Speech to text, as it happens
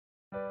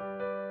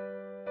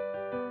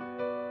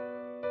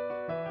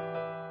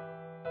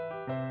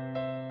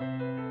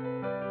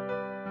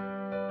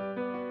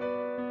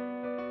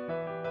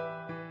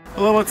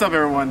Hello, what's up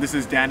everyone? This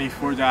is Danny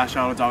for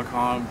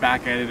Dashoto.com,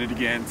 back at it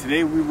again.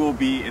 Today we will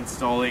be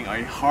installing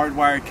a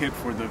hardwire kit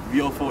for the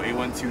Beautiful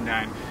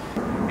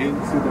A129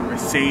 into the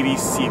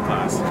Mercedes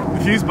C-Class.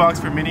 The fuse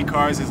box for mini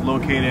cars is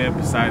located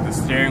beside the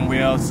steering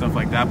wheel, stuff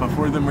like that, but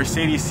for the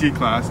Mercedes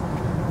C-Class,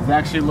 it's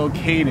actually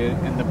located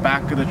in the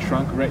back of the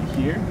trunk right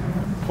here.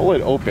 Pull it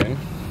open,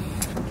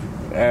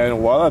 and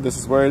voila, this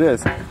is where it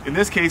is. In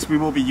this case, we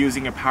will be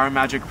using a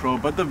PowerMagic Pro,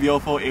 but the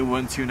Beautiful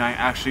A129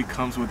 actually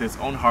comes with its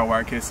own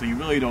hardwire kit, so you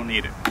really don't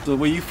need it. So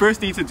what you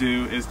first need to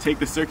do is take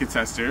the circuit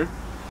tester,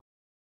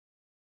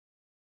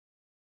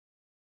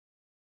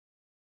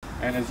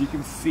 and as you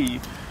can see,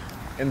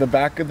 in the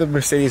back of the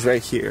Mercedes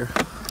right here,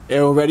 it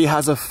already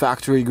has a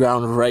factory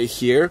ground right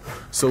here,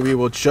 so we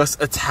will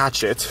just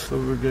attach it. So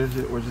we're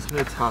just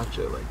gonna attach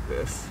it like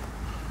this.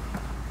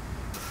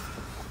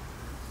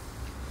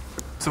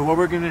 So what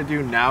we're gonna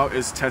do now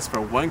is test for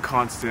one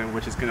constant,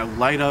 which is gonna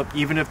light up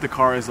even if the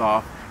car is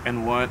off,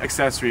 and one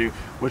accessory,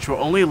 which will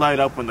only light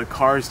up when the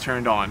car is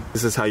turned on.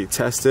 This is how you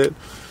test it.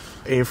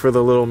 Aim for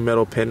the little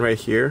metal pin right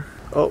here.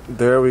 Oh,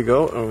 there we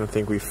go. I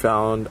think we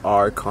found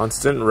our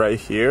constant right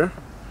here.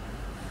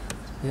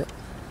 Yep.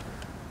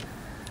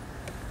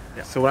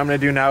 Yeah. So what I'm gonna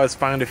do now is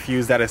find a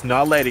fuse that is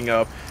not lighting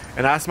up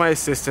and ask my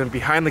assistant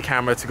behind the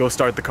camera to go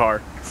start the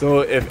car.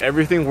 So if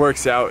everything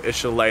works out, it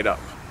should light up.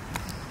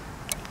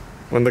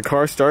 When the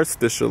car starts,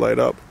 this should light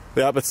up.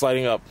 Yep, it's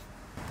lighting up.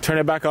 Turn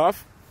it back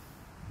off.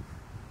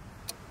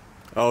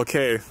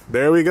 Okay,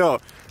 there we go.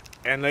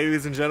 And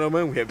ladies and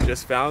gentlemen, we have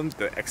just found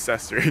the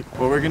accessory.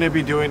 What we're gonna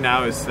be doing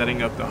now is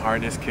setting up the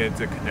harness kit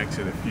to connect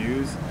to the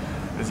fuse.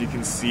 As you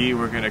can see,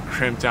 we're gonna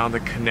crimp down the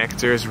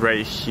connectors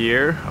right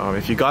here.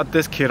 If you got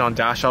this kit on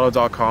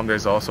Dashoto.com,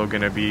 there's also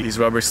gonna be these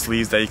rubber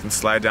sleeves that you can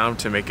slide down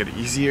to make it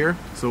easier.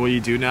 So what you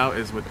do now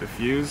is with the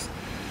fuse,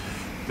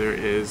 there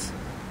is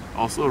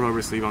also a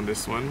rubber sleeve on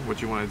this one.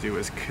 What you want to do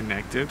is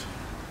connect it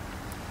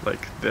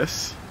like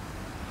this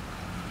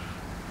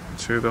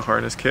to the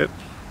harness kit,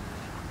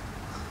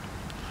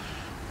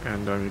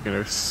 and you're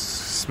going to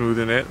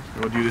smoothen it.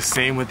 We'll do the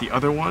same with the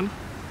other one.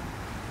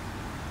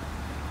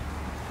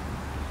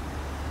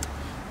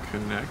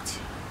 Connect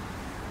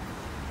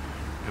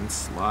and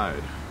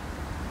slide.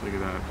 Look at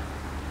that.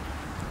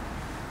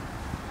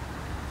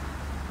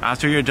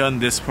 After you're done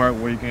this part,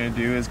 what you're gonna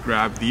do is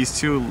grab these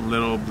two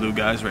little blue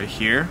guys right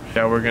here.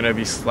 Now we're gonna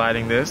be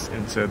sliding this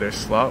into their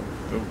slot,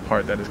 the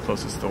part that is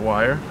closest to the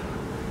wire.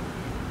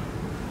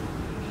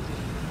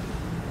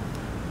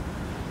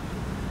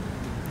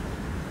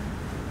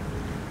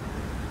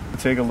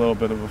 Take a little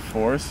bit of a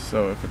force,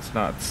 so if it's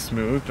not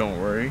smooth,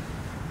 don't worry.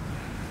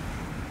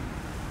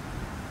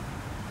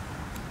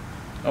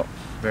 Oh,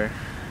 there.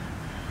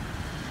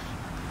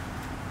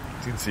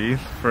 As you can see,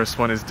 first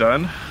one is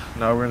done.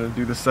 Now we're gonna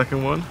do the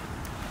second one.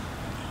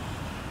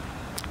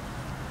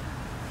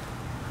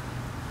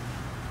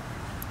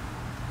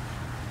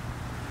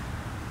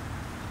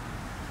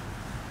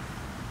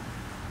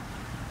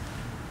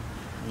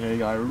 Yeah, you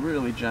gotta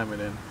really jam it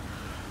in.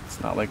 It's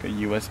not like a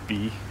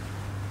USB,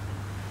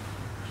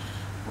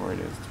 or it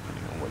is,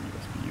 depending on what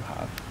USB you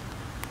have.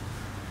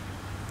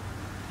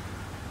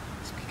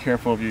 Just be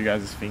careful of you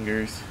guys'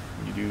 fingers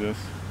when you do this.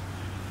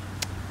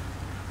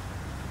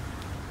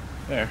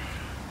 There.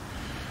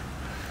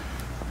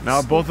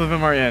 Now both of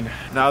them are in.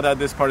 Now that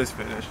this part is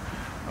finished.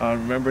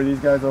 Remember these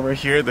guys over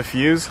here, the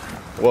fuse?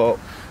 Well,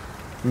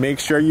 make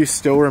sure you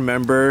still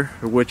remember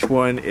which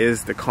one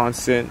is the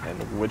constant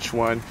and which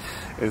one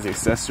is the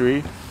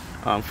accessory.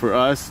 For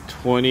us,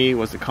 20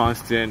 was the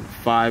constant,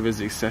 5 is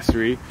the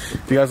accessory.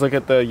 If you guys look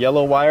at the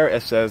yellow wire,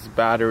 it says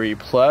battery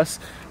plus.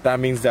 That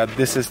means that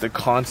this is the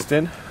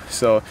constant.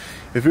 So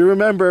if you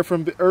remember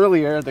from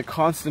earlier, the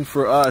constant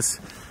for us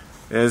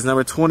is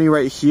number 20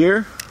 right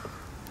here.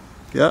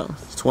 Yeah,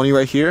 it's 20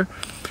 right here.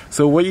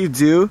 So what you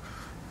do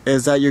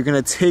is that you're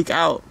gonna take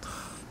out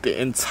the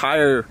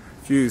entire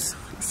fuse.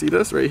 See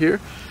this right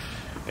here?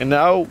 And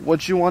now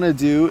what you wanna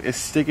do is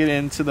stick it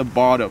into the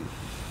bottom.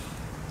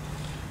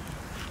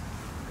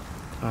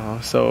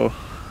 So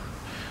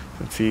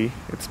let's see,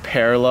 it's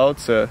parallel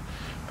to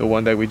the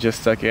one that we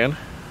just stuck in.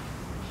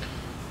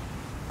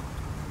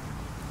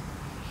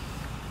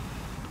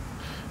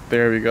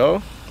 There we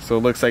go. So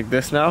it looks like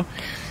this now.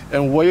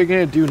 And what you're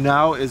gonna do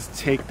now is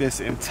take this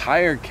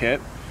entire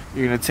kit.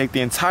 You're gonna take the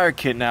entire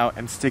kit now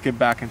and stick it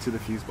back into the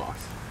fuse box.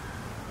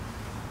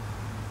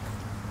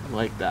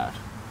 Like that.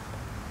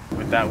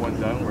 With that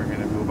one done, we're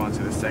gonna move on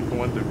to the second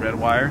one, the red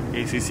wire,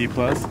 ACC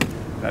plus.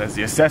 That is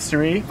the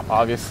accessory,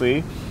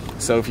 obviously.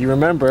 So if you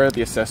remember,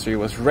 the accessory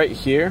was right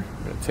here.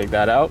 I'm gonna take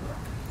that out.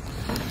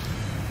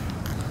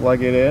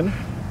 Plug it in.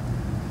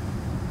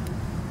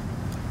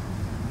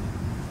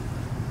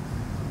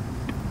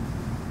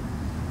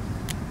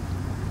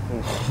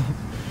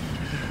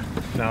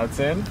 Now it's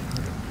in.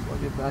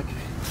 Plug it back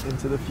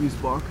into the fuse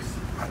box.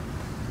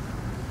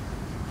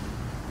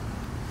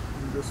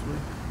 This way.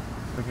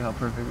 Look at how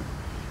perfect.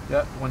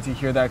 Yeah, once you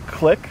hear that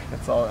click,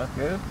 that's all that's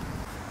good.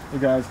 Hey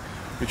guys,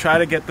 We tried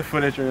to get the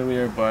footage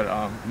earlier,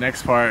 but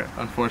next part,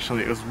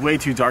 unfortunately, it was way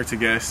too dark to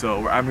get,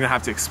 so I'm gonna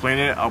have to explain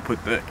it. I'll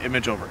put the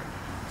image over it.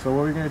 So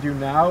what we're gonna do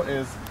now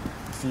is,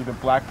 see the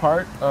black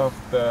part of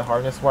the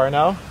harness wire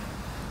now?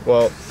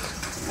 Well,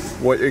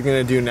 what you're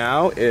gonna do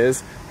now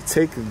is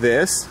take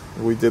this,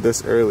 we did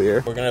this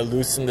earlier. We're gonna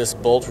loosen this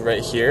bolt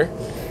right here.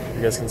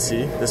 You guys can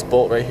see this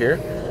bolt right here.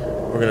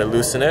 We're gonna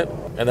loosen it,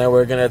 and then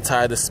we're gonna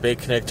tie the spade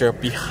connector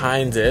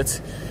behind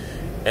it.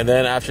 And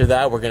then after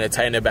that, we're gonna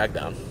tighten it back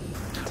down.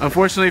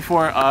 Unfortunately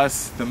for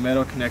us, the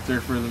metal connector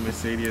for the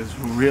Mercedes is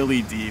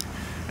really deep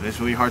and it's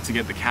really hard to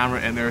get the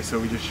camera in there, so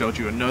we just showed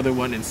you another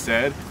one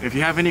instead. If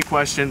you have any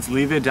questions,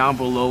 leave it down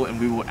below and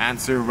we will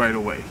answer right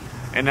away.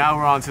 And now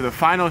we're on to the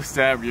final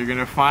step. You're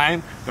gonna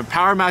find the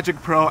Power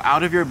Magic Pro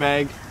out of your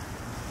bag,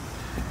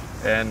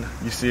 and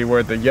you see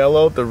where the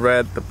yellow, the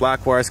red, the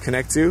black wires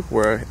connect to,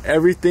 where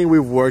everything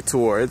we've worked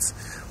towards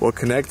will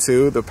connect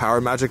to the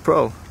Power Magic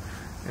Pro.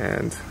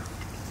 And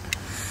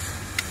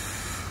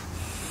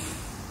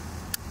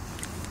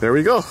there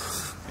we go.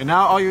 And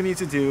now all you need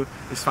to do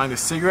is find the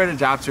cigarette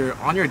adapter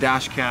on your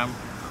dash cam,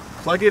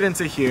 plug it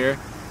into here,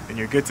 and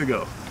you're good to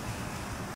go.